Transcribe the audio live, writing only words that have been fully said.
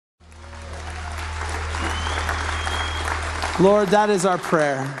Lord, that is our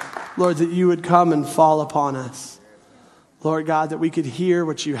prayer. Lord, that you would come and fall upon us. Lord God, that we could hear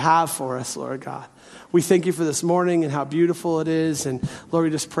what you have for us, Lord God. We thank you for this morning and how beautiful it is. And Lord,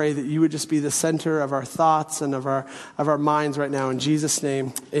 we just pray that you would just be the center of our thoughts and of our minds right now. In Jesus'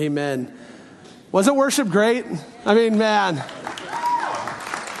 name, amen. Wasn't worship great? I mean, man.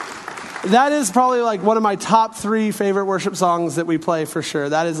 That is probably like one of my top 3 favorite worship songs that we play for sure.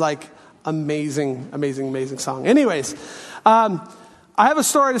 That is like amazing, amazing, amazing song. Anyways, I have a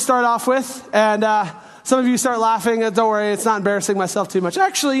story to start off with. And some of you start laughing. Don't worry, it's not embarrassing myself too much.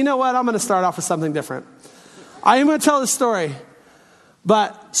 Actually, you know what? I'm going to start off with something different. I am going to tell this story.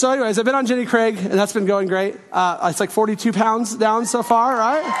 So anyways, I've been on Jenny Craig, and that's been going great. It's like 42 pounds down so far,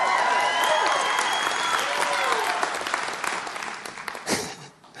 right?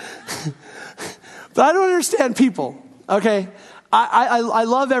 But I don't understand people, okay? I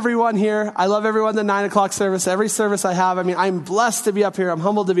love everyone here. I love everyone in the 9 o'clock service. Every service I have, I mean, I'm blessed to be up here. I'm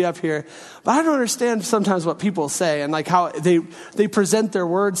humbled to be up here. But I don't understand sometimes what people say and like how they present their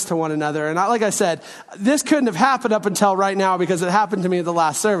words to one another. And like I said, this couldn't have happened up until right now because it happened to me at the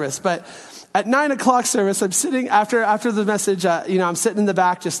last service. But at 9 o'clock service, I'm sitting after the message, I'm sitting in the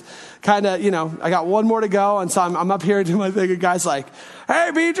back just kind of, I got one more to go. And so I'm up here doing my thing. And guy's like,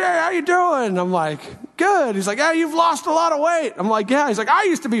 "Hey, BJ, how you doing?" And I'm like, "Good." He's like, "Yeah, you've lost a lot of weight." I'm like, "Yeah." He's like, "I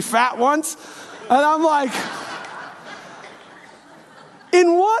used to be fat once." And I'm like,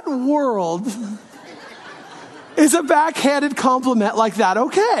 in what world is a backhanded compliment like that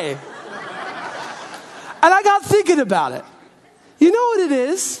okay? And I got thinking about it. You know what it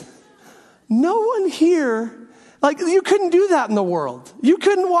is? No one here, like you couldn't do that in the world. You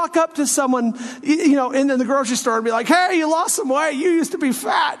couldn't walk up to someone, in the grocery store and be like, "Hey, you lost some weight. You used to be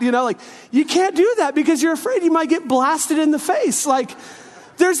fat." Like you can't do that because you're afraid you might get blasted in the face. Like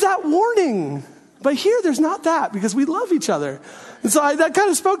there's that warning. But here there's not that because we love each other. And so that kind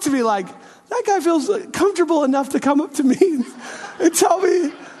of spoke to me like, that guy feels comfortable enough to come up to me and tell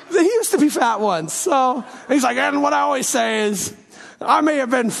me that he used to be fat once. So he's like, "And what I always say is, I may have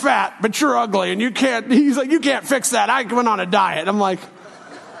been fat, but you're ugly, and he's like, you can't fix that. I went on a diet." I'm like,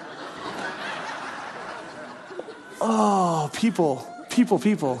 oh, people.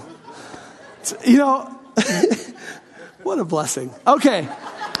 What a blessing. Okay.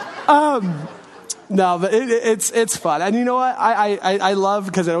 No, but it's fun. And you know what? I love,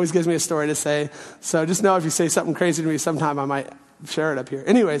 because it always gives me a story to say. So just know if you say something crazy to me sometime, I might share it up here.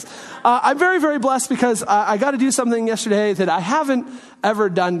 Anyways, I'm very, very blessed because I got to do something yesterday that I haven't ever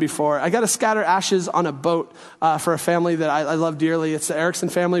done before. I got to scatter ashes on a boat for a family that I love dearly. It's the Erickson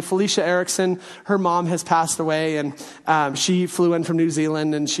family. Felicia Erickson, her mom has passed away, and she flew in from New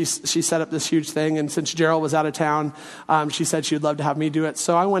Zealand, and she set up this huge thing. And since Gerald was out of town, she said she would love to have me do it.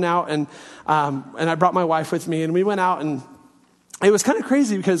 So I went out, and I brought my wife with me, and we went out, and it was kind of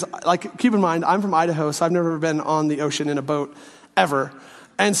crazy because, like, keep in mind, I'm from Idaho, so I've never been on the ocean in a boat ever.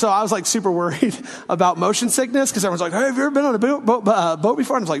 And so I was like super worried about motion sickness because everyone's like, "Hey, have you ever been on a boat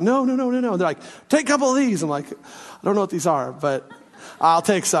before?" And I was like, no. They're like, "Take a couple of these." I'm like, "I don't know what these are, but I'll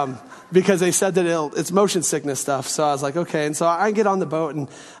take some," because they said that it's motion sickness stuff. So I was like, okay. And so I get on the boat, and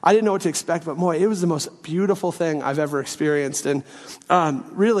I didn't know what to expect, but boy, it was the most beautiful thing I've ever experienced. And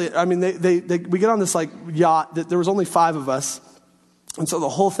really, I mean, we get on this like yacht that there was only 5 of us. And so the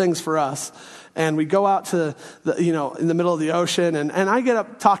whole thing's for us. And we go out to in the middle of the ocean, and I get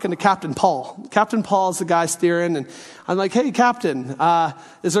up talking to Captain Paul. Captain Paul's the guy steering, and I'm like, "Hey, Captain,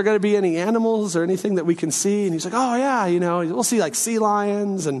 is there going to be any animals or anything that we can see?" And he's like, "Oh yeah, we'll see like sea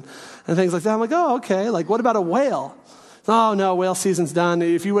lions and things like that." I'm like, "Oh, okay. Like, what about a whale?" "Oh no, whale season's done.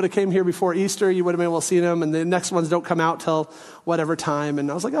 If you would have came here before Easter, you would have been able to see them, and the next ones don't come out till whatever time." And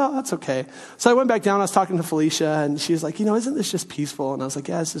I was like, "Oh, that's okay." So I went back down. I was talking to Felicia, and she's like, "Isn't this just peaceful?" And I was like,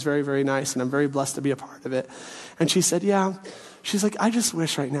 "Yeah, this is very, very nice, and I'm very blessed to be a part of it." And she said, "Yeah." She's like, "I just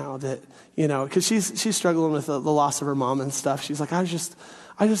wish right now that, because she's struggling with the loss of her mom and stuff. She's like, I just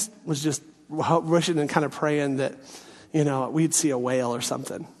was just wishing and kind of praying that, we'd see a whale or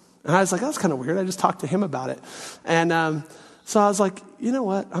something." And I was like, "That's kind of weird. I just talked to him about it." And so I was like, "You know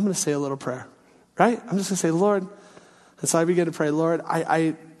what? I'm going to say a little prayer, right? I'm just going to say, Lord." And so I began to pray, "Lord,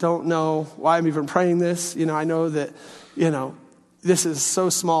 I don't know why I'm even praying this. I know that, this is so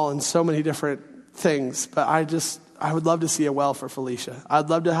small in so many different things, but I would love to see a whale for Felicia.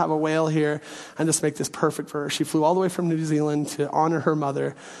 I'd love to have a whale here and just make this perfect for her. She flew all the way from New Zealand to honor her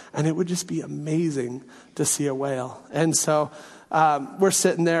mother, and it would just be amazing to see a whale." And so we're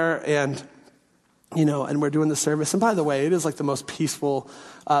sitting there, and and we're doing the service. And by the way, it is like the most peaceful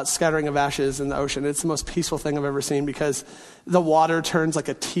scattering of ashes in the ocean. It's the most peaceful thing I've ever seen because the water turns like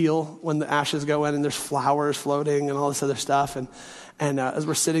a teal when the ashes go in, and there's flowers floating and all this other stuff. And as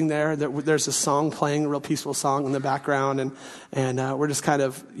we're sitting there, there's a song playing, a real peaceful song in the background. And we're just kind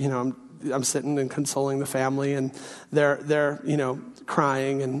of, I'm sitting and consoling the family, and they're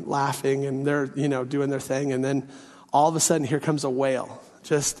crying and laughing, and they're, doing their thing. And then all of a sudden, here comes a whale.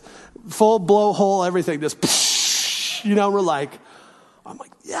 Just full blowhole, everything, just, we're like, I'm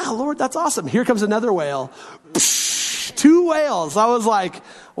like, yeah, Lord, that's awesome. Here comes another whale. 2 whales. I was like,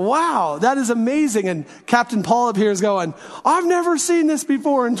 wow, that is amazing. And Captain Paul up here is going, I've never seen this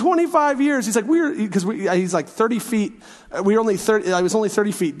before in 25 years. He's like, he's like 30 feet. I was only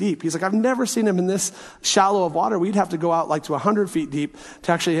 30 feet deep. He's like, I've never seen him in this shallow of water. We'd have to go out like to 100 feet deep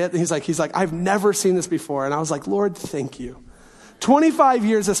to actually hit. And he's like, I've never seen this before. And I was like, Lord, thank you. 25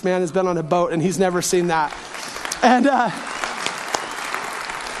 years this man has been on a boat and he's never seen that. And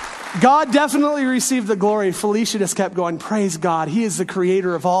God definitely received the glory. Felicia just kept going, praise God. He is the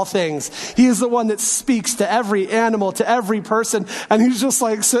creator of all things. He is the one that speaks to every animal, to every person. And he's just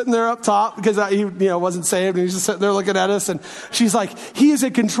like sitting there up top because he wasn't saved. And he's just sitting there looking at us. And she's like, he is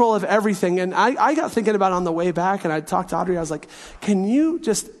in control of everything. And I got thinking about it on the way back, and I talked to Audrey. I was like, can you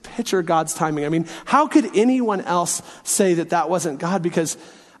just picture God's timing? I mean, how could anyone else say that wasn't God? Because,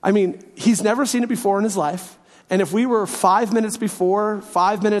 he's never seen it before in his life. And if we were 5 minutes before,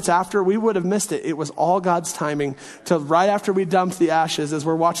 5 minutes after, we would have missed it. It was all God's timing to right after we dumped the ashes, as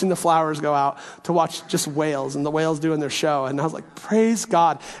we're watching the flowers go out, to watch just whales and the whales doing their show. And I was like, praise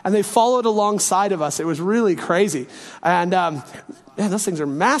God. And they followed alongside of us. It was really crazy. And those things are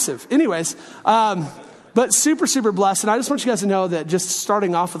massive. Anyways, but super, super blessed. And I just want you guys to know that just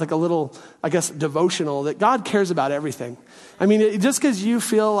starting off with like a little, devotional, that God cares about everything. Just because you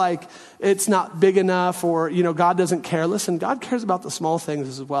feel like it's not big enough or, God doesn't care. Listen, God cares about the small things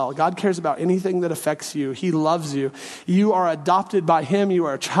as well. God cares about anything that affects you. He loves you. You are adopted by him. You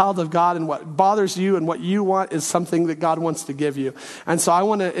are a child of God, and what bothers you and what you want is something that God wants to give you. And so I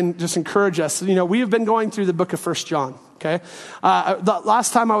want to just encourage us. We have been going through the book of 1 John, okay? The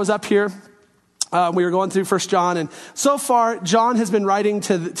last time I was up here, we were going through 1 John, and so far, John has been writing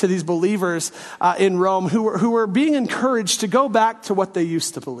to these believers in Rome who were being encouraged to go back to what they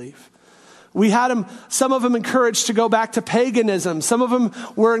used to believe. We had some of them encouraged to go back to paganism. Some of them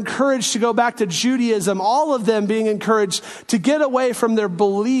were encouraged to go back to Judaism. All of them being encouraged to get away from their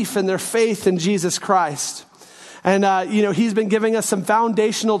belief and their faith in Jesus Christ. And, he's been giving us some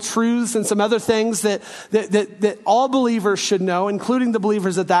foundational truths and some other things that all believers should know, including the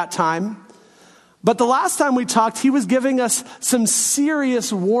believers at that time. But the last time we talked, he was giving us some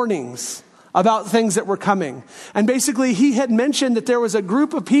serious warnings about things that were coming. And basically, he had mentioned that there was a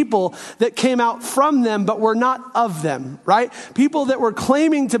group of people that came out from them, but were not of them, right? People that were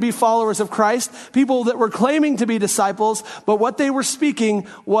claiming to be followers of Christ, people that were claiming to be disciples, but what they were speaking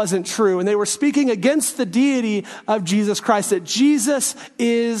wasn't true. And they were speaking against the deity of Jesus Christ, that Jesus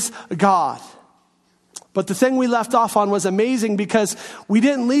is God. But the thing we left off on was amazing, because we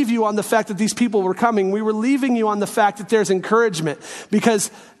didn't leave you on the fact that these people were coming. We were leaving you on the fact that there's encouragement, because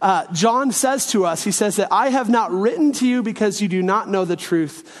John says to us, he says that I have not written to you because you do not know the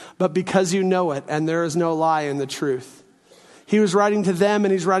truth, but because you know it, and there is no lie in the truth. He was writing to them,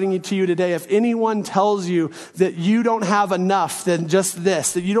 and he's writing to you today. If anyone tells you that you don't have enough than just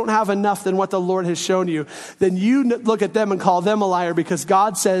this, that you don't have enough than what the Lord has shown you, then you look at them and call them a liar, because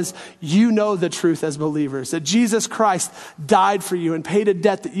God says you know the truth as believers, that Jesus Christ died for you and paid a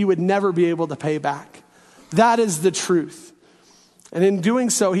debt that you would never be able to pay back. That is the truth. And in doing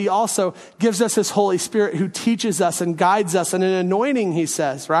so, he also gives us his Holy Spirit, who teaches us and guides us, and an anointing, he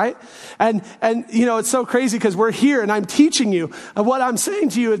says, right? And it's so crazy, because we're here and I'm teaching you. And what I'm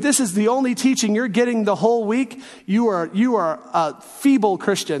saying to you, if this is the only teaching you're getting the whole week, you are a feeble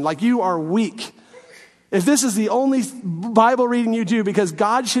Christian. Like, you are weak. If this is the only Bible reading you do, because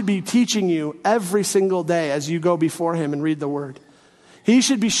God should be teaching you every single day as you go before him and read the word. He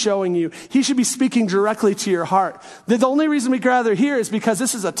should be showing you. He should be speaking directly to your heart. The only reason we gather here is because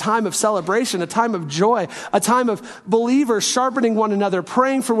this is a time of celebration, a time of joy, a time of believers sharpening one another,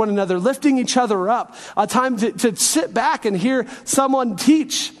 praying for one another, lifting each other up, a time to sit back and hear someone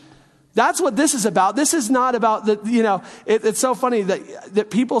teach. That's what this is about. This is not about it's so funny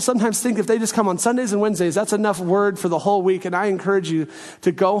that people sometimes think if they just come on Sundays and Wednesdays, that's enough word for the whole week. And I encourage you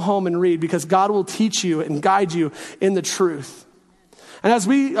to go home and read, because God will teach you and guide you in the truth. And as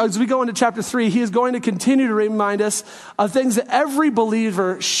we go into chapter 3, he is going to continue to remind us of things that every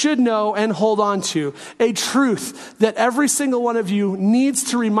believer should know and hold on to. A truth that every single one of you needs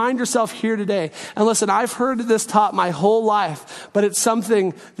to remind yourself here today. And listen, I've heard this taught my whole life, but it's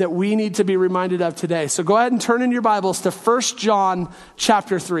something that we need to be reminded of today. So go ahead and turn in your Bibles to 1 John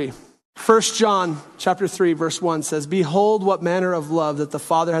chapter 3. 1 John chapter 3 verse 1 says, "Behold what manner of love that the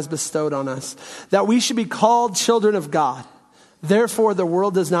Father has bestowed on us, that we should be called children of God. Therefore the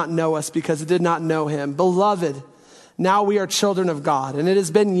world does not know us because it did not know him. Beloved, now we are children of God, and it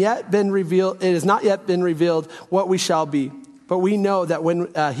has not yet been revealed what we shall be. But we know that when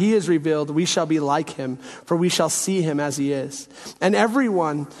he is revealed, we shall be like him, for we shall see him as he is. And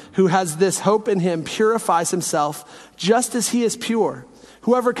everyone who has this hope in him purifies himself just as he is pure.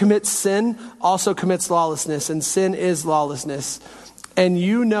 Whoever commits sin also commits lawlessness, and sin is lawlessness. And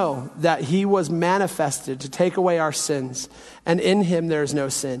you know that he was manifested to take away our sins, and in him there is no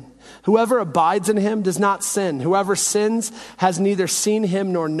sin. Whoever abides in him does not sin. Whoever sins has neither seen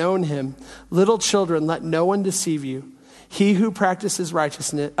him nor known him. Little children, let no one deceive you. He who practices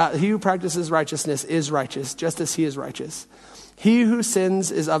righteousness is righteous, just as he is righteous. He who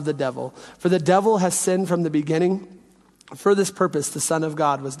sins is of the devil, for the devil has sinned from the beginning. For this purpose, the Son of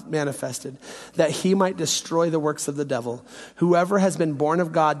God was manifested, that he might destroy the works of the devil. Whoever has been born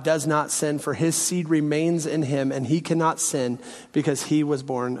of God does not sin, for his seed remains in him, and he cannot sin because he was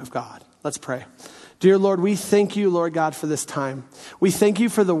born of God." Let's pray. Dear Lord, we thank you, Lord God, for this time. We thank you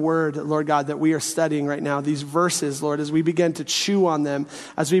for the word, Lord God, that we are studying right now. These verses, Lord, as we begin to chew on them,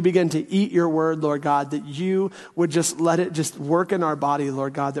 as we begin to eat your word, Lord God, that you would just let it just work in our body,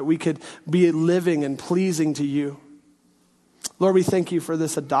 Lord God, that we could be living and pleasing to you. Lord, we thank you for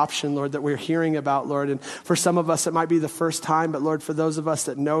this adoption, Lord, that we're hearing about, Lord. And for some of us, it might be the first time. But Lord, for those of us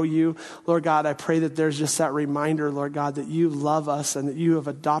that know you, Lord God, I pray that there's just that reminder, Lord God, that you love us and that you have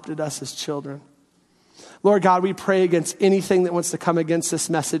adopted us as children. Lord God, we pray against anything that wants to come against this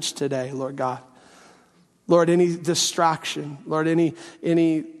message today, Lord God. Lord, any distraction, Lord,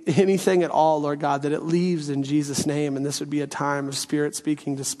 anything at all, Lord God, that it leaves in Jesus' name. And this would be a time of spirit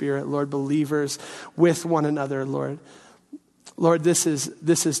speaking to spirit, Lord, believers with one another, Lord. Lord, this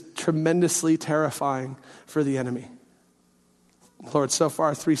is tremendously terrifying for the enemy. Lord, so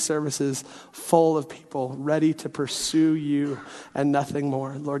far 3 services full of people ready to pursue you and nothing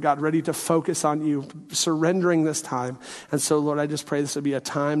more. Lord God, ready to focus on you, surrendering this time. And so, Lord, I just pray this would be a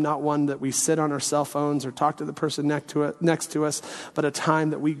time, not one that we sit on our cell phones or talk to the person next to us, but a time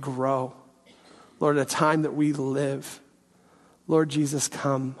that we grow. Lord, a time that we live. Lord Jesus,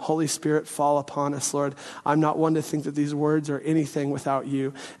 come. Holy Spirit, fall upon us, Lord. I'm not one to think that these words are anything without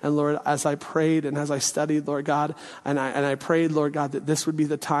you. And Lord, as I prayed and as I studied, Lord God, and I prayed, Lord God, that this would be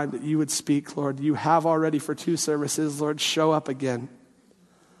the time that you would speak, Lord. You have already for 2 services, Lord, show up again.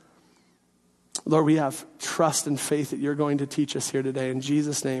 Lord, we have trust and faith that you're going to teach us here today. In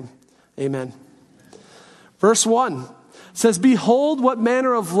Jesus' name, amen. Verse 1 says, "Behold what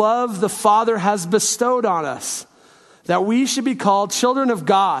manner of love the Father has bestowed on us, that we should be called children of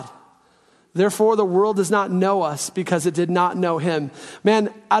God. Therefore, the world does not know us because it did not know him."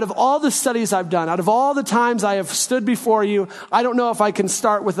 Man, out of all the studies I've done, out of all the times I have stood before you, I don't know if I can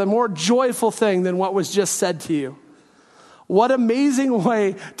start with a more joyful thing than what was just said to you. What amazing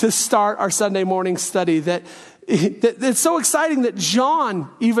way to start our Sunday morning study that it's so exciting that John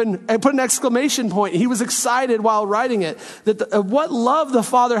even put an exclamation point. He was excited while writing it. That what love the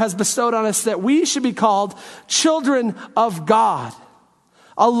Father has bestowed on us, that we should be called children of God.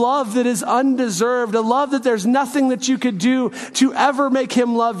 A love that is undeserved. A love that there's nothing that you could do to ever make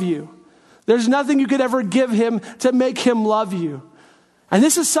him love you. There's nothing you could ever give him to make him love you. And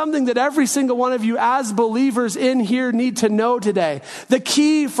this is something that every single one of you as believers in here need to know today. The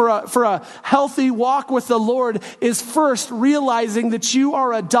key for a healthy walk with the Lord is first realizing that you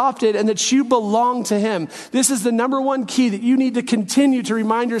are adopted and that you belong to him. This is the number one key that you need to continue to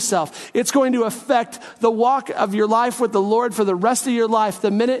remind yourself. It's going to affect the walk of your life with the Lord for the rest of your life the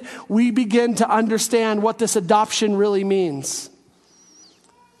minute we begin to understand what this adoption really means.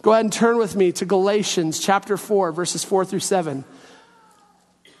 Go ahead and turn with me to Galatians chapter 4, verses 4 through 7.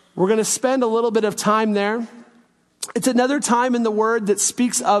 We're going to spend a little bit of time there. It's another time in the word that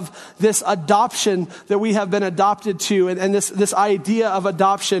speaks of this adoption that we have been adopted to and this idea of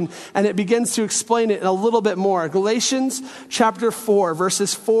adoption. And it begins to explain it a little bit more. Galatians chapter 4,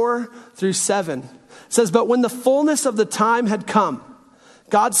 verses 4 through 7 says, "But when the fullness of the time had come,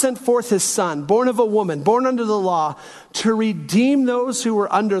 God sent forth his Son, born of a woman, born under the law, to redeem those who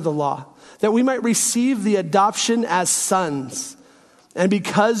were under the law, that we might receive the adoption as sons. And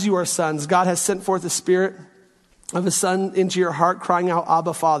because you are sons, God has sent forth the Spirit of a son into your heart, crying out,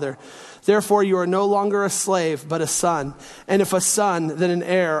 Abba, Father. Therefore, you are no longer a slave, but a son. And if a son, then an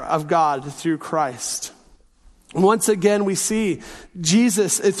heir of God through Christ. And once again, we see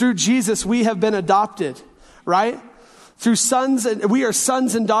through Jesus, we have been adopted, right? Through we are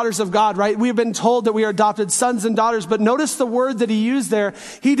sons and daughters of God, right? We have been told that we are adopted sons and daughters, but notice the word that he used there.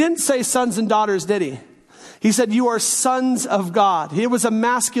 He didn't say sons and daughters, did he? He said, you are sons of God. It was a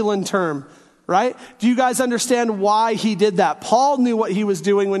masculine term, right? Do you guys understand why he did that? Paul knew what he was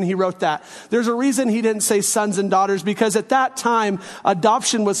doing when he wrote that. There's a reason he didn't say sons and daughters, because at that time,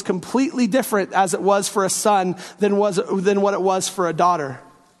 adoption was completely different as it was for a son than what it was for a daughter.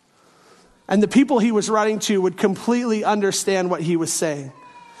 And the people he was writing to would completely understand what he was saying.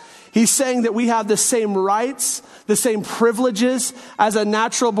 He's saying that we have the same rights, the same privileges as a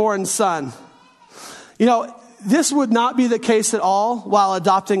natural born son. You know, this would not be the case at all while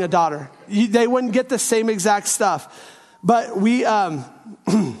adopting a daughter. They wouldn't get the same exact stuff. But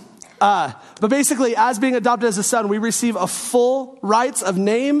but basically, as being adopted as a son, we receive a full rights of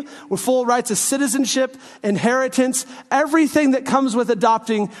name, with full rights of citizenship, inheritance, everything that comes with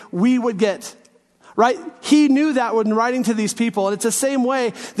adopting, we would get. Right? He knew that when writing to these people. And it's the same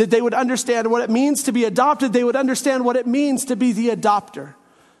way that they would understand what it means to be adopted. They would understand what it means to be the adopter.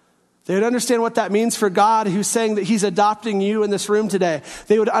 They would understand what that means for God, who's saying that he's adopting you in this room today.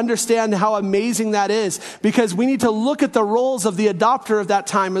 They would understand how amazing that is, because we need to look at the roles of the adopter of that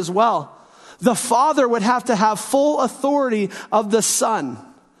time as well. The father would have to have full authority of the son.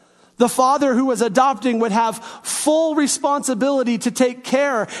 The father who was adopting would have full responsibility to take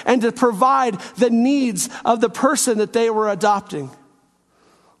care and to provide the needs of the person that they were adopting.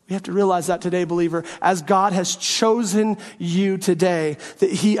 We have to realize that today, believer, as God has chosen you today, that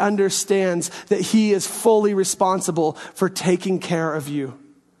he understands that he is fully responsible for taking care of you.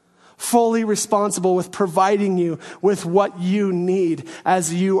 Fully responsible with providing you with what you need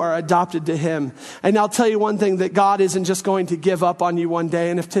as you are adopted to him. And I'll tell you one thing, that God isn't just going to give up on you one day.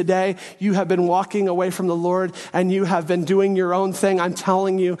 And if today you have been walking away from the Lord and you have been doing your own thing, I'm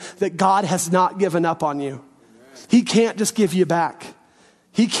telling you that God has not given up on you. He can't just give you back.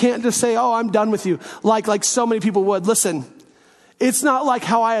 He can't just say, oh, I'm done with you, like so many people would. Listen, it's not like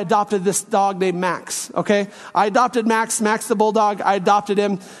how I adopted this dog named Max, okay? I adopted Max the bulldog. I adopted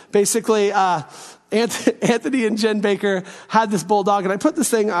him. Basically, Anthony and Jen Baker had this bulldog, and I put this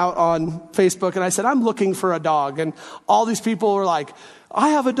thing out on Facebook, and I said, I'm looking for a dog. And all these people were like,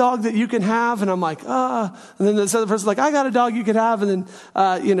 I have a dog that you can have. And I'm like, And then this other person's like, I got a dog you can have. And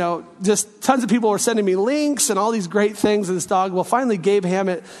then, just tons of people were sending me links and all these great things of this dog. Well, finally, Gabe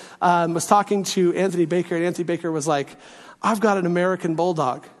Hammett was talking to Anthony Baker, and Anthony Baker was like, I've got an American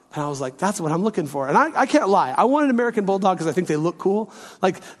bulldog. And I was like, that's what I'm looking for. And I can't lie. I want an American bulldog because I think they look cool.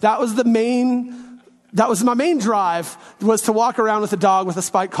 Like, that was my main drive, was to walk around with a dog with a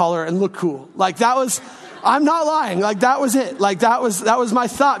spike collar and look cool. Like, that was, I'm not lying. Like, that was it. Like, that was my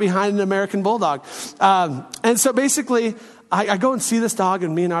thought behind an American bulldog. And so basically, I go and see this dog,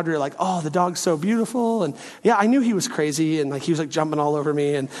 and me and Audrey are like, oh, the dog's so beautiful. And yeah, I knew he was crazy, and like he was like jumping all over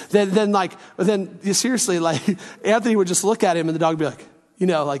me. And then seriously, like Anthony would just look at him, and the dog would be like,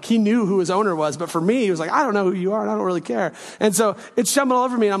 like he knew who his owner was. But for me, he was like, I don't know who you are, and I don't really care. And so it's jumping all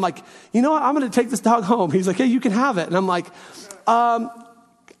over me, and I'm like, you know what? I'm going to take this dog home. He's like, hey, you can have it. And I'm like,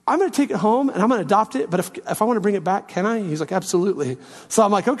 I'm going to take it home and I'm going to adopt it. But if I want to bring it back, can I? He's like, absolutely. So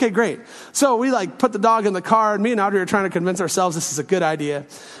I'm like, okay, great. So we put the dog in the car, and me and Audrey are trying to convince ourselves this is a good idea.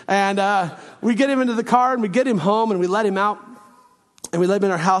 And we get him into the car, and we get him home, and we let him out, and we let him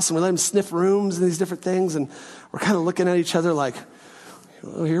in our house, and we let him sniff rooms and these different things. And we're kind of looking at each other like,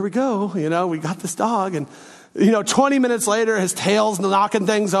 well, here we go. We got this dog. And 20 minutes later, his tail's knocking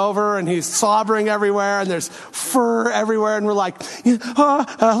things over, and he's slobbering everywhere, and there's fur everywhere. And we're like,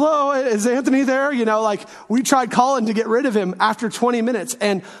 hello, is Anthony there? We tried calling to get rid of him after 20 minutes,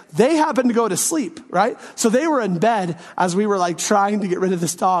 and they happened to go to sleep, right? So they were in bed as we were trying to get rid of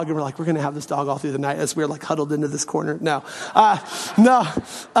this dog. And we're like, we're going to have this dog all through the night, as we were huddled into this corner. No.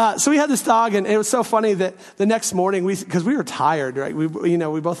 So we had this dog, and it was so funny that the next morning, because we were tired, right? We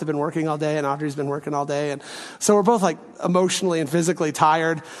both have been working all day, and Audrey's been working all day. And so we're both emotionally and physically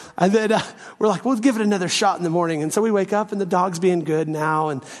tired. And then we're like, we'll give it another shot in the morning. And so we wake up, and the dog's being good now,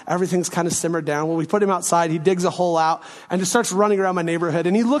 and everything's kind of simmered down. Well, we put him outside. He digs a hole out and just starts running around my neighborhood.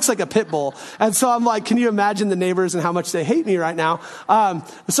 And he looks like a pit bull. And so I'm like, can you imagine the neighbors and how much they hate me right now?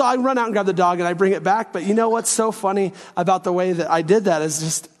 So I run out and grab the dog, and I bring it back. But you know what's so funny about the way that I did that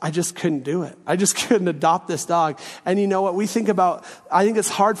is I just couldn't do it. I just couldn't adopt this dog. And you know what we think about, I think it's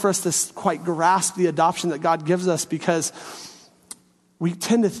hard for us to quite grasp the adoption that God gives us, because we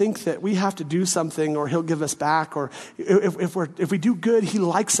tend to think that we have to do something or he'll give us back, or if we do good, he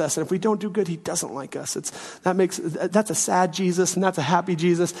likes us, and if we don't do good, he doesn't like us. That's a sad Jesus and that's a happy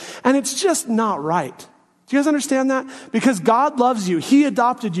Jesus, and it's just not right. Do you guys understand that? Because God loves you. He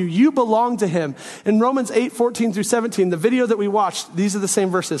adopted you. You belong to him. In Romans 8:14-17, the video that we watched, these are the same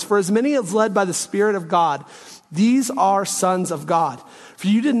verses. For as many as led by the Spirit of God, these are sons of God. For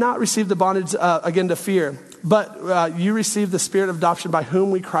you did not receive the bondage again to fear, but you received the Spirit of adoption by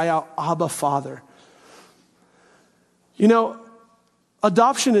whom we cry out, Abba, Father. You know,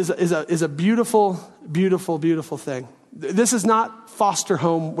 adoption is a beautiful, beautiful, beautiful thing. This is not foster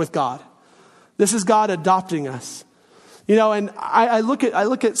home with God. This is God adopting us. You know, and I look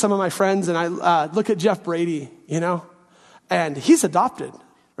at some of my friends, and I look at Jeff Brady, you know, and he's adopted,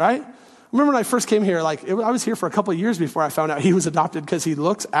 right? Remember when I first came here, I was here for a couple of years before I found out he was adopted, because he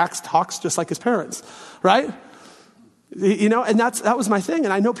looks, acts, talks just like his parents, right? You know, and that was my thing.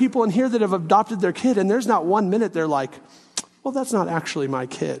 And I know people in here that have adopted their kid, and there's not 1 minute they're like, well, that's not actually my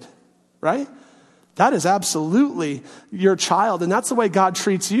kid, right? That is absolutely your child, and that's the way God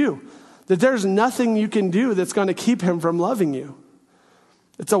treats you. That there's nothing you can do that's going to keep him from loving you.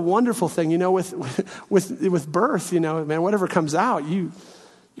 It's a wonderful thing, you know, with birth, you know, man, whatever comes out, you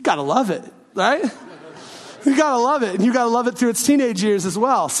got to love it, right? You got to love it, and you got to love it through its teenage years as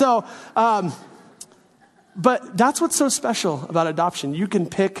well. So, but that's what's so special about adoption. You can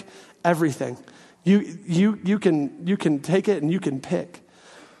pick everything. You can take it and you can pick.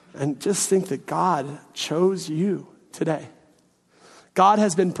 And just think that God chose you today. God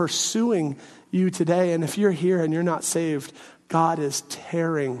has been pursuing you today, and if you're here and you're not saved, God is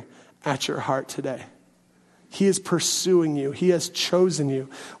tearing at your heart today. He is pursuing you. He has chosen you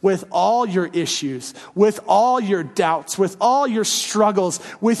with all your issues, with all your doubts, with all your struggles,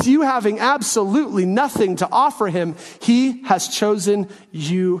 with you having absolutely nothing to offer him. He has chosen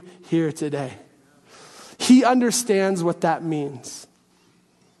you here today. He understands what that means.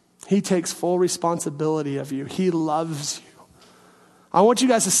 He takes full responsibility of you. He loves you. I want you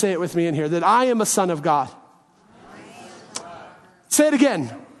guys to say it with me in here, that I am a son of God. Say it again.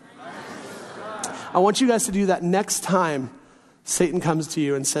 I want you guys to do that next time Satan comes to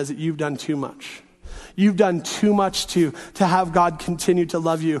you and says that you've done too much. You've done too much to have God continue to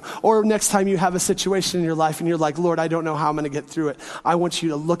love you. Or next time you have a situation in your life and you're like, Lord, I don't know how I'm going to get through it. I want you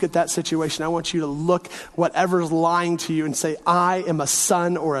to look at that situation. I want you to look whatever's lying to you and say, I am a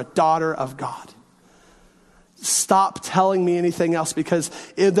son or a daughter of God. Stop telling me anything else, because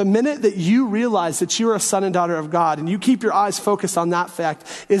the minute that you realize that you're a son and daughter of God and you keep your eyes focused on that fact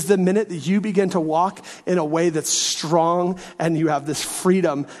is the minute that you begin to walk in a way that's strong and you have this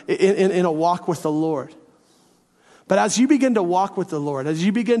freedom in a walk with the Lord. But as you begin to walk with the Lord, as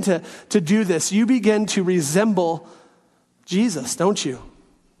you begin to do this, you begin to resemble Jesus, don't you?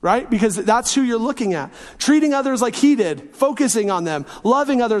 Right? Because that's who you're looking at. Treating others like he did, focusing on them,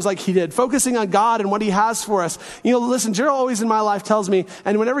 loving others like he did, focusing on God and what he has for us. You know, listen, Gerald always in my life tells me,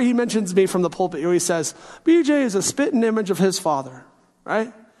 and whenever he mentions me from the pulpit, he always says, BJ is a spitting image of his father, right?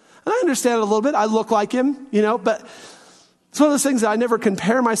 And I understand it a little bit. I look like him, you know, but it's one of those things that I never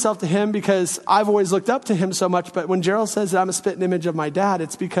compare myself to him because I've always looked up to him so much. But when Gerald says that I'm a spitting image of my dad,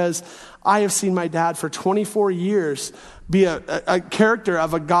 it's because I have seen my dad for 24 years be a character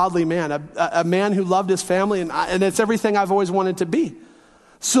of a godly man, a man who loved his family, and it's everything I've always wanted to be.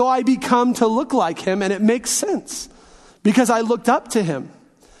 So I become to look like him, and it makes sense because I looked up to him.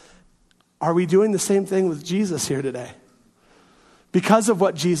 Are we doing the same thing with Jesus here today? Because of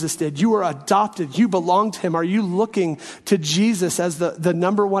what Jesus did, you are adopted. You belong to him. Are you looking to Jesus as the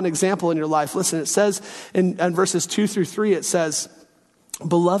number one example in your life? Listen, it says in verses 2-3, it says,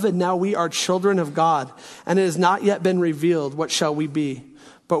 Beloved, now we are children of God, and it has not yet been revealed what shall we be.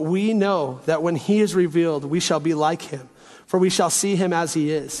 But we know that when he is revealed, we shall be like him, for we shall see him as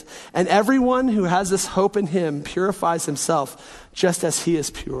he is. And everyone who has this hope in him purifies himself just as he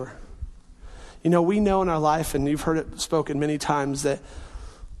is pure. You know, we know in our life, and you've heard it spoken many times, that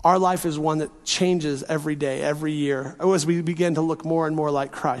our life is one that changes every day, every year, as we begin to look more and more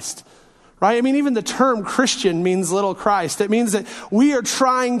like Christ. Right? I mean, even the term Christian means little Christ. It means that we are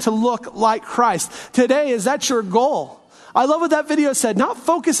trying to look like Christ. Today, is that your goal? I love what that video said. Not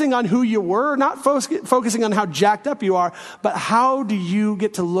focusing on who you were, not focusing on how jacked up you are, but how do you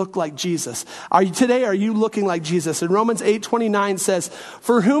get to look like Jesus? Are you looking like Jesus? And Romans 8:29 says,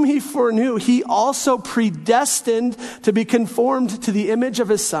 For whom he foreknew, he also predestined to be conformed to the image of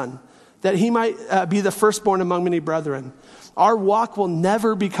his son, that he might be the firstborn among many brethren. Our walk will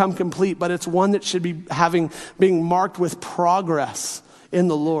never become complete, but it's one that should be being marked with progress in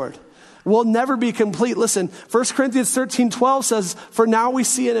the Lord. Will never be complete. Listen, 1 Corinthians 13:12 says, "For now we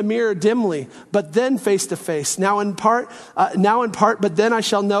see in a mirror dimly, but then face to face. Now in part, but then I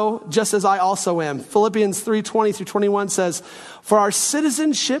shall know just as I also am." Philippians 3:20 through 21 says, "For our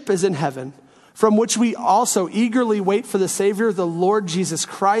citizenship is in heaven, from which we also eagerly wait for the Savior, the Lord Jesus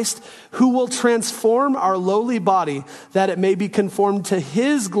Christ, who will transform our lowly body, that it may be conformed to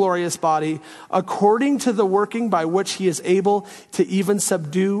his glorious body, according to the working by which he is able to even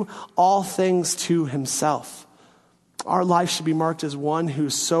subdue all things to himself." Our life should be marked as one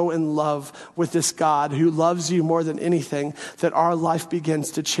who's so in love with this God who loves you more than anything that our life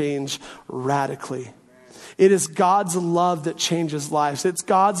begins to change radically. It is God's love that changes lives. It's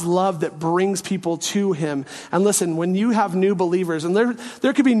God's love that brings people to him. And listen, when you have new believers, and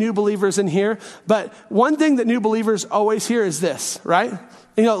there could be new believers in here, but one thing that new believers always hear is this, right?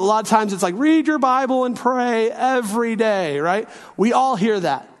 You know, a lot of times it's like, read your Bible and pray every day, right? We all hear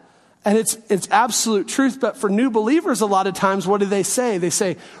that. And it's absolute truth. But for new believers, a lot of times, what do they say? They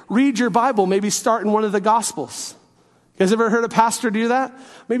say, read your Bible, maybe start in one of the Gospels. You guys ever heard a pastor do that?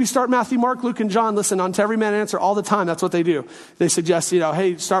 Maybe start Matthew, Mark, Luke, and John. Listen, on To Every Man Answer all the time. That's what they do. They suggest,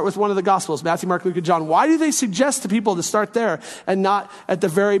 hey, start with one of the Gospels, Matthew, Mark, Luke, and John. Why do they suggest to people to start there and not at the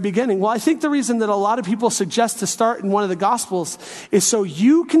very beginning? Well, I think the reason that a lot of people suggest to start in one of the Gospels is so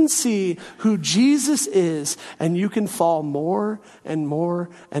you can see who Jesus is and you can fall more and more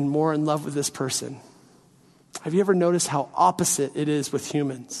and more in love with this person. Have you ever noticed how opposite it is with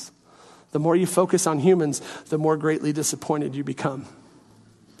humans? The more you focus on humans, the more greatly disappointed you become,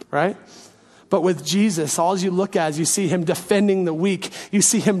 right? But with Jesus, all you look at is you see him defending the weak. You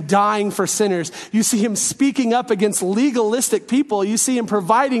see him dying for sinners. You see him speaking up against legalistic people. You see him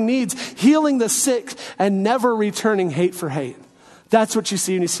providing needs, healing the sick, and never returning hate for hate. That's what you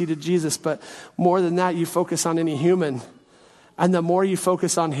see when you see to Jesus. But more than that, you focus on any human. And the more you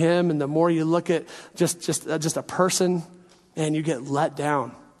focus on him and the more you look at just a person, and you get let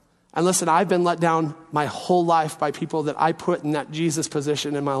down. And listen, I've been let down my whole life by people that I put in that Jesus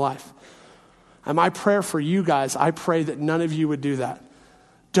position in my life. And my prayer for you guys, I pray that none of you would do that.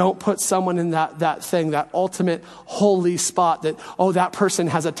 Don't put someone in that thing, that ultimate holy spot that, that person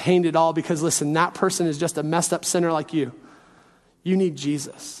has attained it all, because listen, that person is just a messed up sinner like you. You need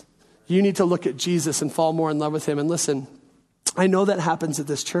Jesus. You need to look at Jesus and fall more in love with him. And listen, I know that happens at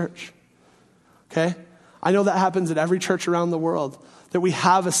this church, okay? I know that happens at every church around the world, that we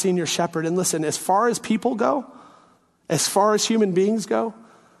have a senior shepherd. And listen, as far as people go, as far as human beings go,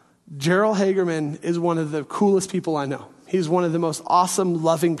 Gerald Hagerman is one of the coolest people I know. He's one of the most awesome,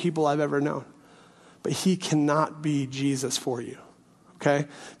 loving people I've ever known. But he cannot be Jesus for you, okay?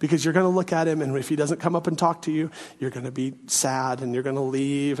 Because you're going to look at him, and if he doesn't come up and talk to you, you're going to be sad, and you're going to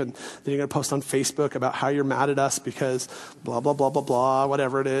leave, and then you're going to post on Facebook about how you're mad at us because blah, blah, blah, blah, blah,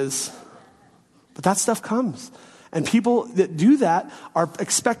 whatever it is. But that stuff comes. And people that do that are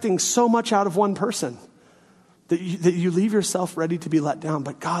expecting so much out of one person that you leave yourself ready to be let down.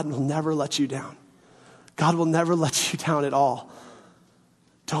 But God will never let you down. God will never let you down at all.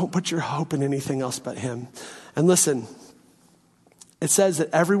 Don't put your hope in anything else but him. And listen, it says that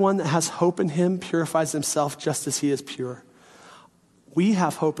everyone that has hope in him purifies himself just as he is pure. We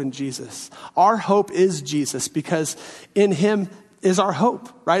have hope in Jesus. Our hope is Jesus, because in him is our hope,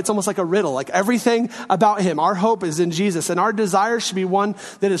 right? It's almost like a riddle, like everything about him. Our hope is in Jesus, and our desire should be one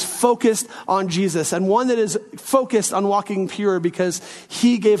that is focused on Jesus, and one that is focused on walking pure, because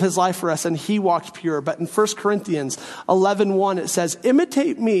he gave his life for us and he walked pure. But in 1 Corinthians 11:1, it says,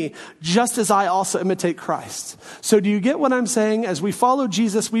 imitate me just as I also imitate Christ. So do you get what I'm saying? As we follow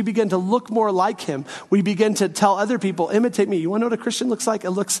Jesus, we begin to look more like him. We begin to tell other people, imitate me. You want to know what a Christian looks like? It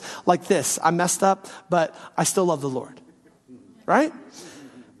looks like this. I'm messed up, but I still love the Lord. Right?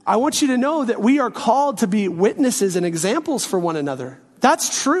 I want you to know that we are called to be witnesses and examples for one another.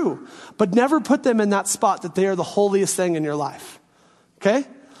 That's true. But never put them in that spot that they are the holiest thing in your life. Okay?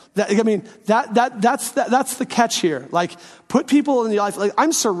 That's the catch here. Like, put people in your life. Like,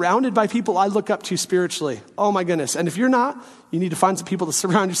 I'm surrounded by people I look up to spiritually. Oh my goodness. And if you're not, you need to find some people to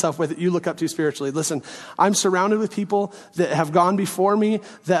surround yourself with that you look up to spiritually. Listen, I'm surrounded with people that have gone before me,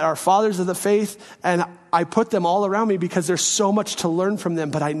 that are fathers of the faith, and I put them all around me because there's so much to learn from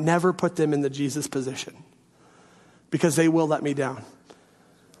them, but I never put them in the Jesus position because they will let me down.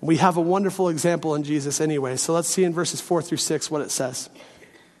 We have a wonderful example in Jesus anyway. So let's see in verses 4-6 what it says.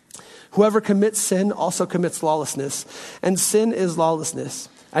 Whoever commits sin also commits lawlessness, and sin is lawlessness.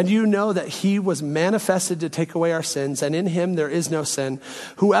 And you know that he was manifested to take away our sins, and in him there is no sin.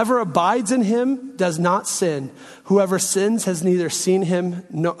 Whoever abides in him does not sin. Whoever sins has neither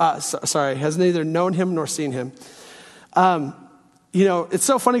known him nor seen him. it's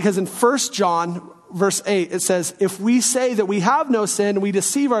so funny because in 1 John verse 8, it says, if we say that we have no sin, we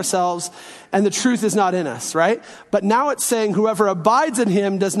deceive ourselves and the truth is not in us, right? But now it's saying whoever abides in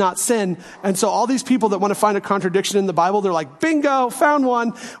him does not sin. And so all these people that want to find a contradiction in the Bible, they're like, bingo, found one.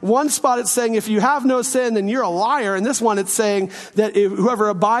 One spot it's saying, if you have no sin, then you're a liar. And this one it's saying that whoever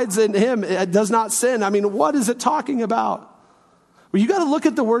abides in him does not sin. I mean, what is it talking about? Well, you got to look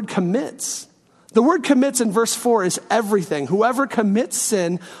at the word commits. The word commits in verse 4 is everything. Whoever commits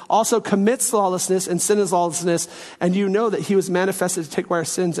sin also commits lawlessness, and sin is lawlessness. And you know that he was manifested to take away our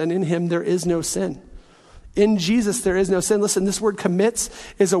sins, and in him there is no sin. In Jesus, there is no sin. Listen, this word commits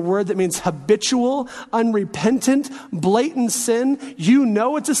is a word that means habitual, unrepentant, blatant sin. You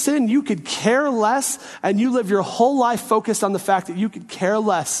know it's a sin. You could care less, and you live your whole life focused on the fact that you could care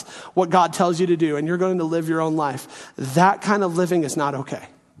less what God tells you to do, and you're going to live your own life. That kind of living is not okay.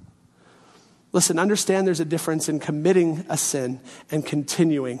 Listen, understand there's a difference in committing a sin and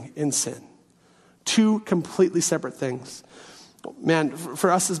continuing in sin. Two completely separate things. Man,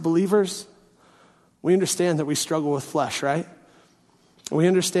 for us as believers, we understand that we struggle with flesh, right? We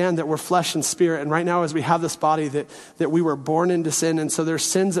understand that we're flesh and spirit. And right now, as we have this body, that we were born into sin. And so there's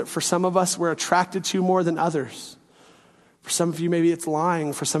sins that for some of us, we're attracted to more than others. For some of you, maybe it's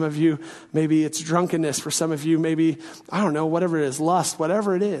lying. For some of you, maybe it's drunkenness. For some of you, maybe, I don't know, whatever it is, lust,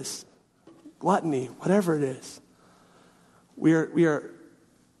 whatever it is. Gluttony, whatever it is. We are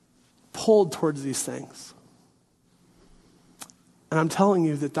pulled towards these things. And I'm telling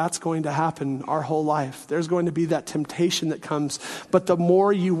you that that's going to happen our whole life. There's going to be that temptation that comes. But the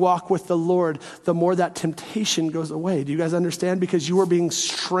more you walk with the Lord, the more that temptation goes away. Do you guys understand? Because you are being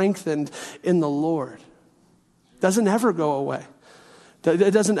strengthened in the Lord. It doesn't ever go away.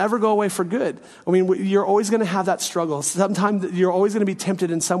 It doesn't ever go away for good. I mean, you're always going to have that struggle. Sometimes you're always going to be tempted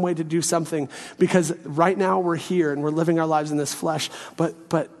in some way to do something because right now we're here and we're living our lives in this flesh.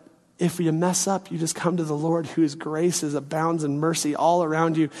 But if you mess up, you just come to the Lord whose grace is abounds in mercy all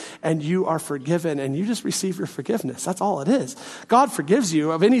around you, and you are forgiven, and you just receive your forgiveness. That's all it is. God forgives you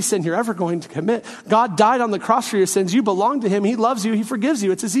of any sin you're ever going to commit. God died on the cross for your sins. You belong to him. He loves you. He forgives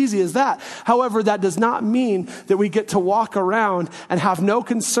you. It's as easy as that. However, that does not mean that we get to walk around and have no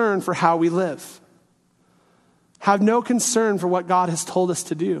concern for how we live. Have no concern for what God has told us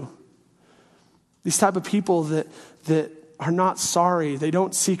to do. These type of people that are not sorry. They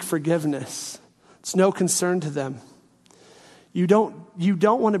don't seek forgiveness. It's no concern to them. You don't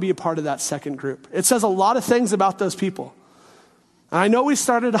want to be a part of that second group. It says a lot of things about those people. And I know we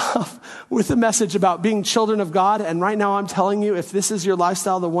started off with a message about being children of God, and right now I'm telling you, if this is your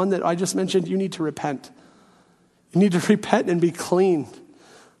lifestyle, the one that I just mentioned, you need to repent. You need to repent and be clean.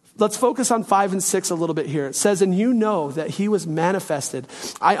 Let's focus on 5 and 6 a little bit here. It says, and you know that he was manifested.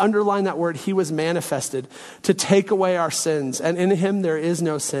 I underline that word, he was manifested, to take away our sins. And in him there is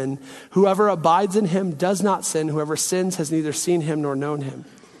no sin. Whoever abides in him does not sin. Whoever sins has neither seen him nor known him.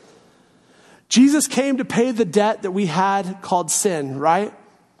 Jesus came to pay the debt that we had called sin, right?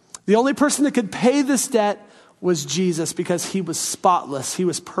 The only person that could pay this debt was Jesus because he was spotless. He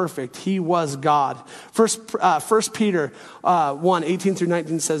was perfect. He was God. First Peter 1, 18 through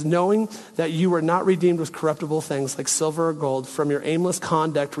 19 says, knowing that you were not redeemed with corruptible things like silver or gold from your aimless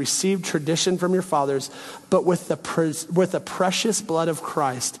conduct, received tradition from your fathers, but with the precious blood of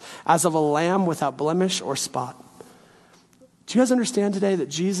Christ, as of a lamb without blemish or spot. Do you guys understand today that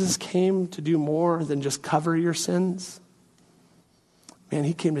Jesus came to do more than just cover your sins? Man,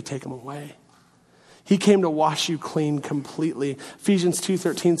 he came to take them away. He came to wash you clean completely. Ephesians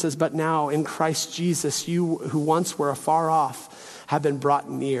 2:13 says, but now in Christ Jesus, you who once were afar off have been brought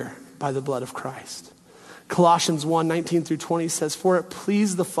near by the blood of Christ. Colossians 1:19 through 20 says, for it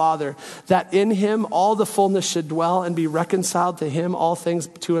pleased the Father that in him all the fullness should dwell, and be reconciled to him all things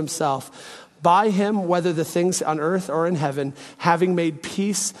to himself. By him, whether the things on earth or in heaven, having made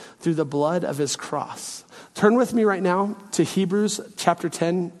peace through the blood of his cross. Turn with me right now to Hebrews chapter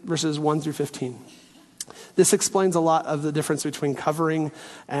 10, verses 1 through 15. This explains a lot of the difference between covering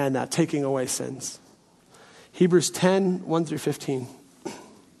and taking away sins. Hebrews 10, 1 through 15. It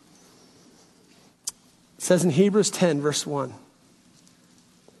says in Hebrews 10, verse 1.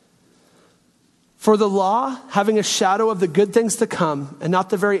 For the law, having a shadow of the good things to come, and not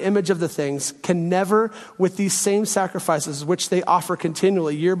the very image of the things, can never, with these same sacrifices which they offer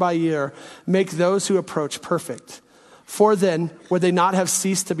continually year by year, make those who approach perfect. For then, would they not have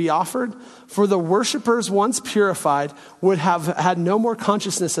ceased to be offered? For the worshipers once purified would have had no more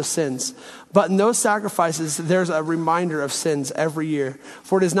consciousness of sins. But in those sacrifices, there's a reminder of sins every year.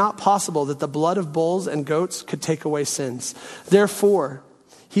 For it is not possible that the blood of bulls and goats could take away sins. Therefore,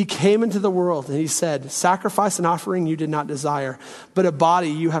 He came into the world and he said, sacrifice and offering you did not desire, but a body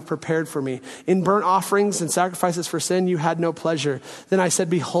you have prepared for me. In burnt offerings and sacrifices for sin, you had no pleasure. Then I said,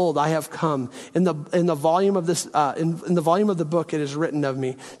 behold, I have come. In the volume of this, in the volume of the book, it is written of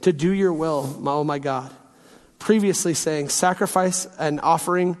me to do your will, oh my God. Previously saying, sacrifice and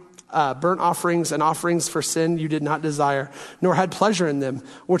offering, burnt offerings and offerings for sin you did not desire, nor had pleasure in them,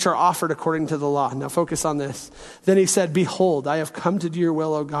 which are offered according to the law. Now focus on this. Then he said, behold, I have come to do your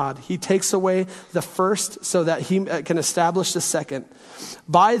will, O God. He takes away the first so that he can establish the second.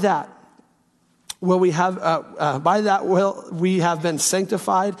 By that we have been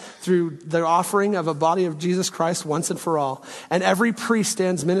sanctified through the offering of a body of Jesus Christ once and for all. And every priest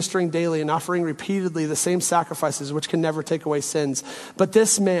stands ministering daily and offering repeatedly the same sacrifices which can never take away sins. But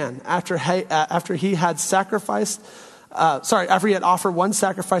this man, after he had offered one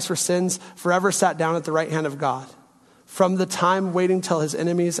sacrifice for sins, forever sat down at the right hand of God. From the time waiting till his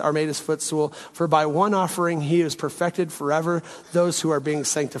enemies are made his footstool, for by one offering he is perfected forever those who are being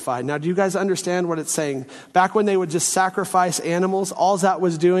sanctified. Now, do you guys understand what it's saying? Back when they would just sacrifice animals, all that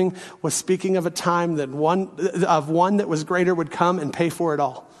was doing was speaking of a time that one that was greater would come and pay for it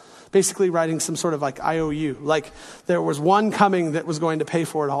all. Basically writing some sort of like IOU, like there was one coming that was going to pay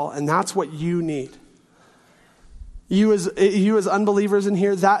for it all, and that's what you need. You as unbelievers in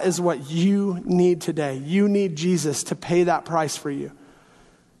here, that is what you need today. You need Jesus to pay that price for you.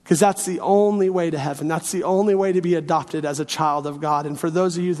 Because that's the only way to heaven. That's the only way to be adopted as a child of God. And for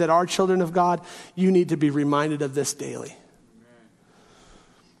those of you that are children of God, you need to be reminded of this daily.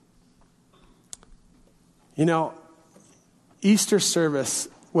 You know, Easter service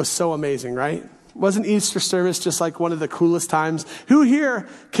was so amazing, right? Wasn't Easter service just like one of the coolest times? Who here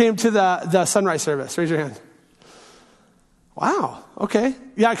came to the sunrise service? Raise your hand. Wow. Okay.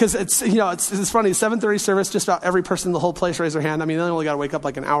 Yeah, because it's funny. 7:30 service, just about every person in the whole place raised their hand. I mean, they only got to wake up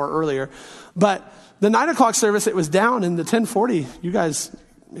like an hour earlier. But the 9 o'clock service, it was down. In the 10:40, you guys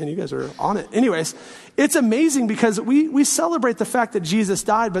are on it. Anyways, it's amazing because we celebrate the fact that Jesus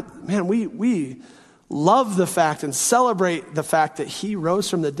died, but man, we love the fact and celebrate the fact that he rose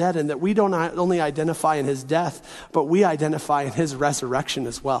from the dead, and that we don't only identify in his death, but we identify in his resurrection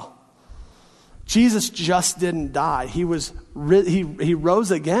as well. Jesus just didn't die. He rose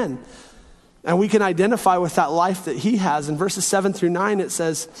again. And we can identify with that life that he has. In verses 7-9, it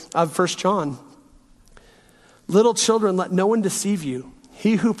says of 1 John, little children, let no one deceive you.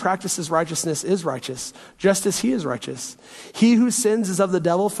 He who practices righteousness is righteous, just as he is righteous. He who sins is of the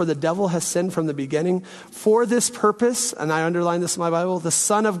devil, for the devil has sinned from the beginning. For this purpose, and I underline this in my Bible, the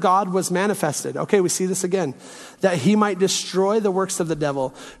Son of God was manifested. Okay, we see this again. That he might destroy the works of the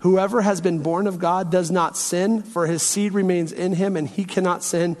devil. Whoever has been born of God does not sin, for his seed remains in him, and he cannot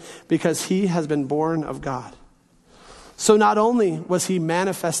sin because he has been born of God. So not only was he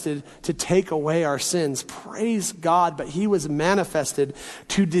manifested to take away our sins, praise God, but he was manifested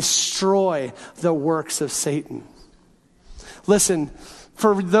to destroy the works of Satan. Listen,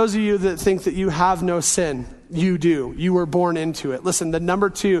 for those of you that think that you have no sin, you do. You were born into it. Listen, the number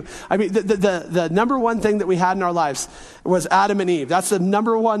one thing that we had in our lives was Adam and Eve. That's the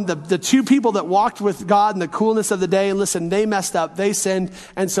number one, the two people that walked with God in the coolness of the day. And listen, they messed up, they sinned.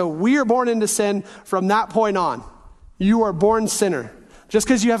 And so we are born into sin from that point on. You are born sinner. Just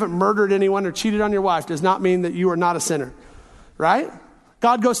because you haven't murdered anyone or cheated on your wife does not mean that you are not a sinner, right?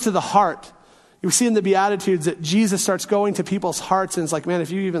 God goes to the heart. You see in the Beatitudes that Jesus starts going to people's hearts, and it's like, man, if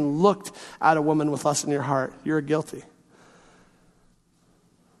you even looked at a woman with lust in your heart, you're guilty.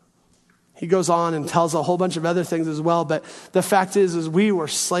 He goes on and tells a whole bunch of other things as well. But the fact is we were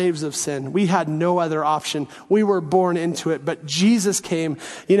slaves of sin. We had no other option. We were born into it. But Jesus came.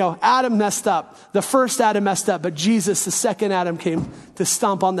 You know, Adam messed up. The first Adam messed up. But Jesus, the second Adam, came to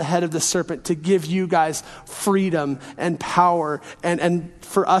stomp on the head of the serpent to give you guys freedom and power and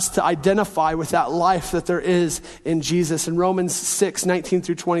for us to identify with that life that there is in Jesus. And Romans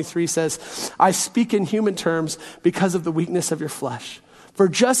 6:19-23 says, I speak in human terms because of the weakness of your flesh. For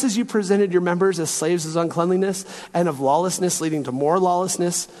just as you presented your members as slaves of uncleanliness and of lawlessness leading to more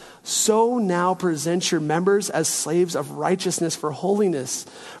lawlessness, so now present your members as slaves of righteousness for holiness.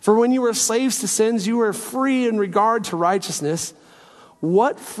 For when you were slaves to sins, you were free in regard to righteousness.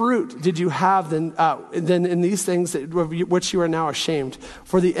 What fruit did you have then in these things which you are now ashamed?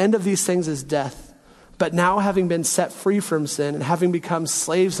 For the end of these things is death. But now having been set free from sin and having become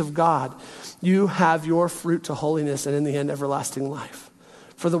slaves of God, you have your fruit to holiness and in the end everlasting life.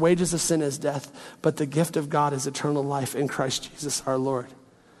 For the wages of sin is death, but the gift of God is eternal life in Christ Jesus our Lord.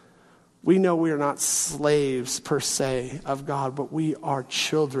 We know we are not slaves per se of God, but we are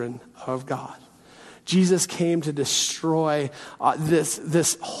children of God. Jesus came to destroy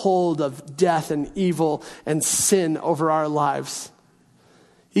this hold of death and evil and sin over our lives.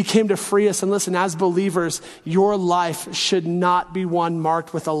 He came to free us. And listen, as believers, your life should not be one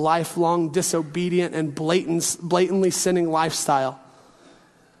marked with a lifelong disobedient and blatantly sinning lifestyle,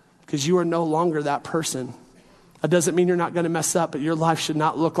 because you are no longer that person. That doesn't mean you're not going to mess up, but your life should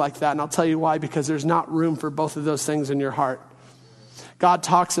not look like that. And I'll tell you why, because there's not room for both of those things in your heart. God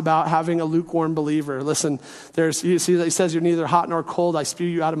talks about having a lukewarm believer. Listen, you see, he says you're neither hot nor cold. I spew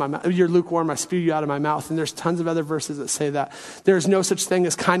you out of my mouth. You're lukewarm. I spew you out of my mouth. And there's tons of other verses that say that. There's no such thing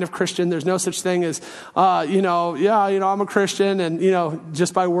as kind of Christian. There's no such thing as, I'm a Christian and,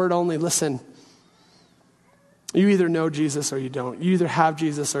 just by word only. Listen, you either know Jesus or you don't. You either have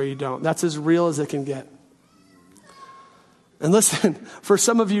Jesus or you don't. That's as real as it can get. And listen, for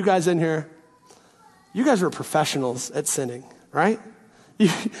some of you guys in here, you guys were professionals at sinning, right?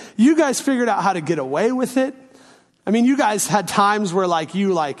 You guys figured out how to get away with it. I mean, you guys had times where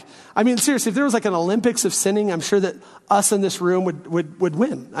seriously, if there was like an Olympics of sinning, I'm sure that us in this room would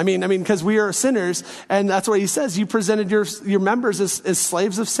win. I mean, because we are sinners, and that's what he says. You presented your members as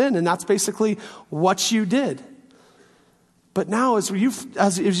slaves of sin, and that's basically what you did. But now, as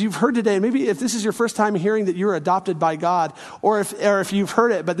you've heard today, maybe if this is your first time hearing that you're adopted by God, or if you've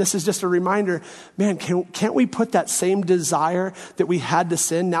heard it, but this is just a reminder, man, can't we put that same desire that we had to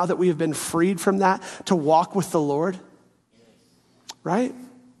sin, now that we have been freed from that, to walk with the Lord? Right?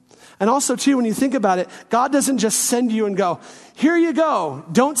 And also, too, when you think about it, God doesn't just send you and go, here you go,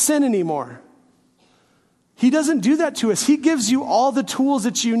 don't sin anymore. He doesn't do that to us. He gives you all the tools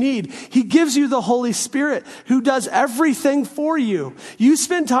that you need. He gives you the Holy Spirit who does everything for you. You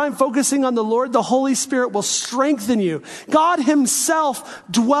spend time focusing on the Lord, the Holy Spirit will strengthen you. God himself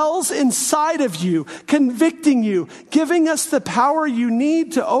dwells inside of you, convicting you, giving us the power you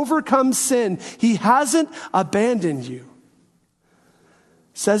need to overcome sin. He hasn't abandoned you.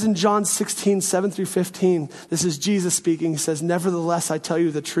 It says in John 16, 7 through 15, this is Jesus speaking. He says, nevertheless, I tell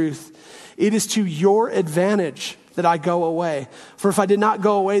you the truth. It is to your advantage that I go away. For if I did not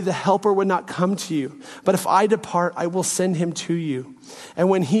go away, the helper would not come to you. But if I depart, I will send him to you. And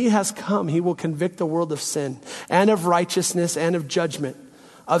when he has come, he will convict the world of sin and of righteousness and of judgment.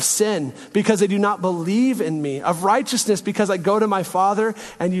 Of sin, because they do not believe in me. Of righteousness, because I go to my Father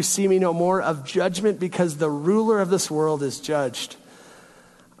and you see me no more. Of judgment, because the ruler of this world is judged.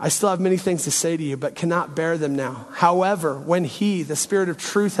 I still have many things to say to you, but cannot bear them now. However, when he, the Spirit of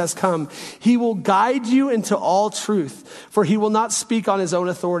truth, has come, he will guide you into all truth. For he will not speak on his own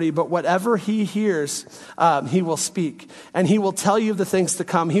authority, but whatever he hears, he will speak. And he will tell you of the things to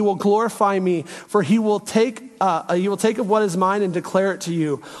come. He will glorify me, for he will take of what is mine and declare it to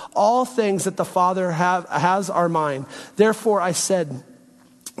you. All things that the Father has are mine. Therefore I said,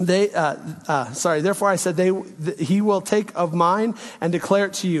 he will take of mine and declare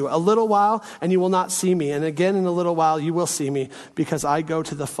it to you. A little while and you will not see me. And again in a little while you will see me, because I go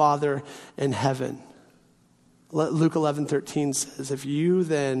to the Father in heaven. Luke 11:13 says, if you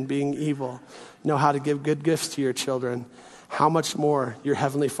then, being evil, know how to give good gifts to your children, how much more your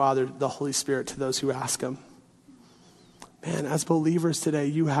heavenly Father, the Holy Spirit, to those who ask him. Man, as believers today,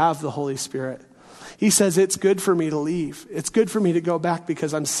 you have the Holy Spirit. He says, it's good for me to leave. It's good for me to go back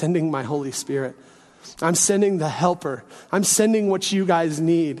because I'm sending my Holy Spirit. I'm sending the helper. I'm sending what you guys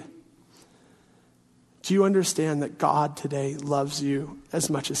need. Do you understand that God today loves you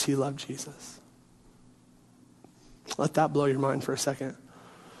as much as he loved Jesus? Let that blow your mind for a second.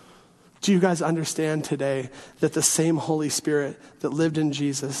 Do you guys understand today that the same Holy Spirit that lived in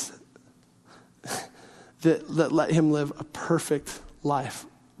Jesus, that let him live a perfect life,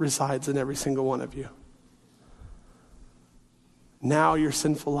 resides in every single one of you? Now your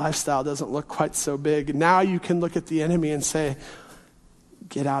sinful lifestyle doesn't look quite so big. Now you can look at the enemy and say,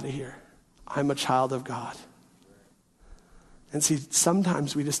 get out of here. I'm a child of God. And see,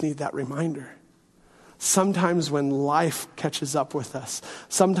 sometimes we just need that reminder. Sometimes when life catches up with us,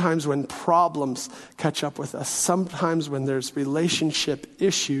 sometimes when problems catch up with us, sometimes when there's relationship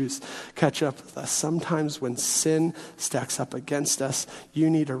issues catch up with us, sometimes when sin stacks up against us, you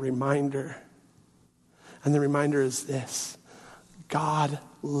need a reminder. And the reminder is this: God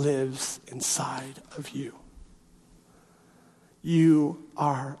lives inside of you. You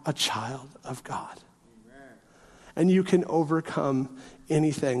are a child of God. Amen. And you can overcome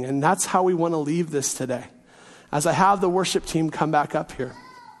anything. And that's how we want to leave this today. As I have the worship team come back up here,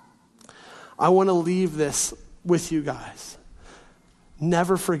 I want to leave this with you guys.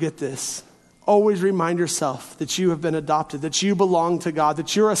 Never forget this. Always remind yourself that you have been adopted, that you belong to God,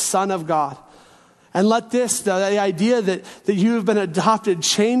 that you're a son of God. And let this, the idea that you have been adopted,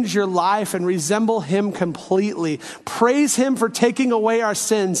 change your life and resemble him completely. Praise him for taking away our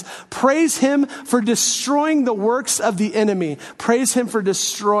sins. Praise him for destroying the works of the enemy. Praise him for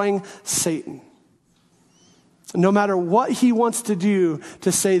destroying Satan. No matter what he wants to do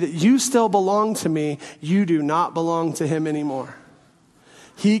to say that you still belong to me, you do not belong to him anymore.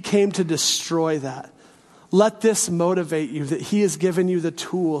 He came to destroy that. Let this motivate you, that he has given you the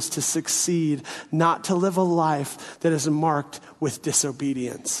tools to succeed, not to live a life that is marked with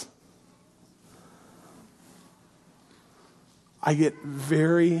disobedience. I get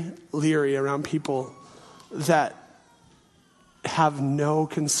very leery around people that have no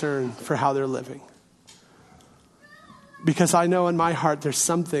concern for how they're living. Because I know in my heart there's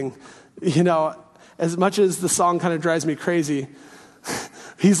something, as much as the song kind of drives me crazy,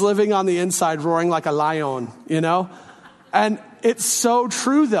 he's living on the inside, roaring like a lion, And it's so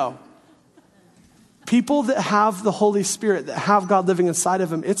true, though. People that have the Holy Spirit, that have God living inside of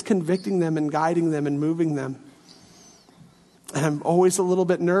them, it's convicting them and guiding them and moving them. And I'm always a little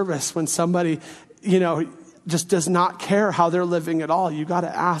bit nervous when somebody, just does not care how they're living at all. You got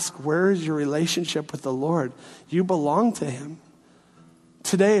to ask, where is your relationship with the Lord? You belong to him.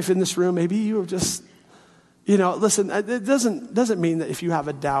 Today, if in this room, maybe you have just... listen, it doesn't mean that if you have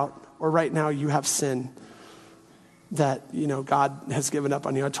a doubt or right now you have sin that, God has given up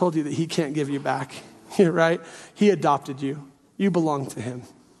on you. I told you that he can't give you back, right? He adopted you. You belong to him.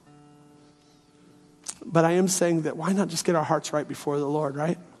 But I am saying that why not just get our hearts right before the Lord,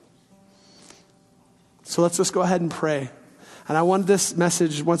 right? So let's just go ahead and pray. And I want this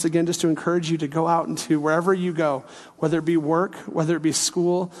message, once again, just to encourage you to go out into wherever you go, whether it be work, whether it be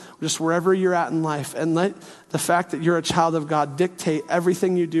school, just wherever you're at in life, and let the fact that you're a child of God dictate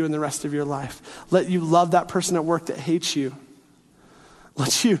everything you do in the rest of your life. Let you love that person at work that hates you.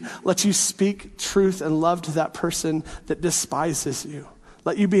 Let you speak truth and love to that person that despises you.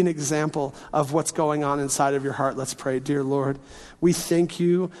 Let you be an example of what's going on inside of your heart. Let's pray. Dear Lord, we thank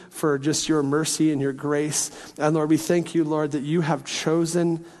you for just your mercy and your grace. And Lord, we thank you, Lord, that you have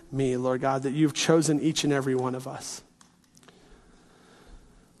chosen me, Lord God, that you've chosen each and every one of us.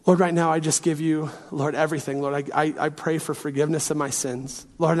 Lord, right now I just give you, Lord, everything. Lord, I pray for forgiveness of my sins.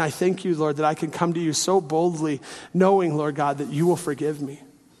 Lord, and I thank you, Lord, that I can come to you so boldly, knowing, Lord God, that you will forgive me.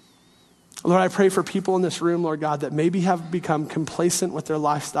 Lord, I pray for people in this room, Lord God, that maybe have become complacent with their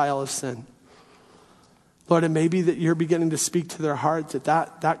lifestyle of sin. Lord, it may be that you're beginning to speak to their heart,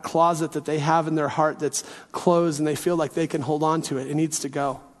 that closet that they have in their heart that's closed and they feel like they can hold on to it. It needs to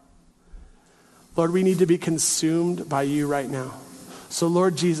go. Lord, we need to be consumed by you right now. So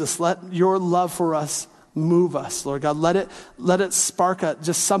Lord Jesus, let your love for us move us, Lord God. Let it spark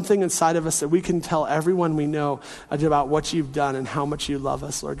just something inside of us that we can tell everyone we know about what you've done and how much you love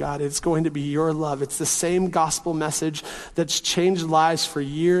us, Lord God. It's going to be your love. It's the same gospel message that's changed lives for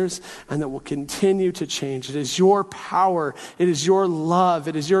years and that will continue to change. It is your power. It is your love.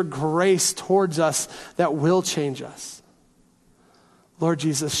 It is your grace towards us that will change us. Lord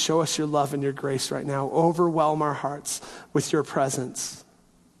Jesus, show us your love and your grace right now. Overwhelm our hearts with your presence.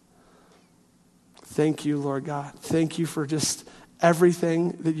 Thank you, Lord God. Thank you for just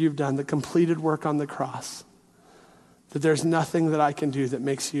everything that you've done, the completed work on the cross. That there's nothing that I can do that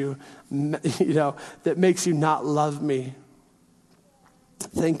makes you, that makes you not love me.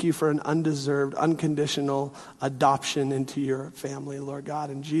 Thank you for an undeserved, unconditional adoption into your family, Lord God.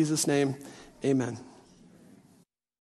 In Jesus' name, amen.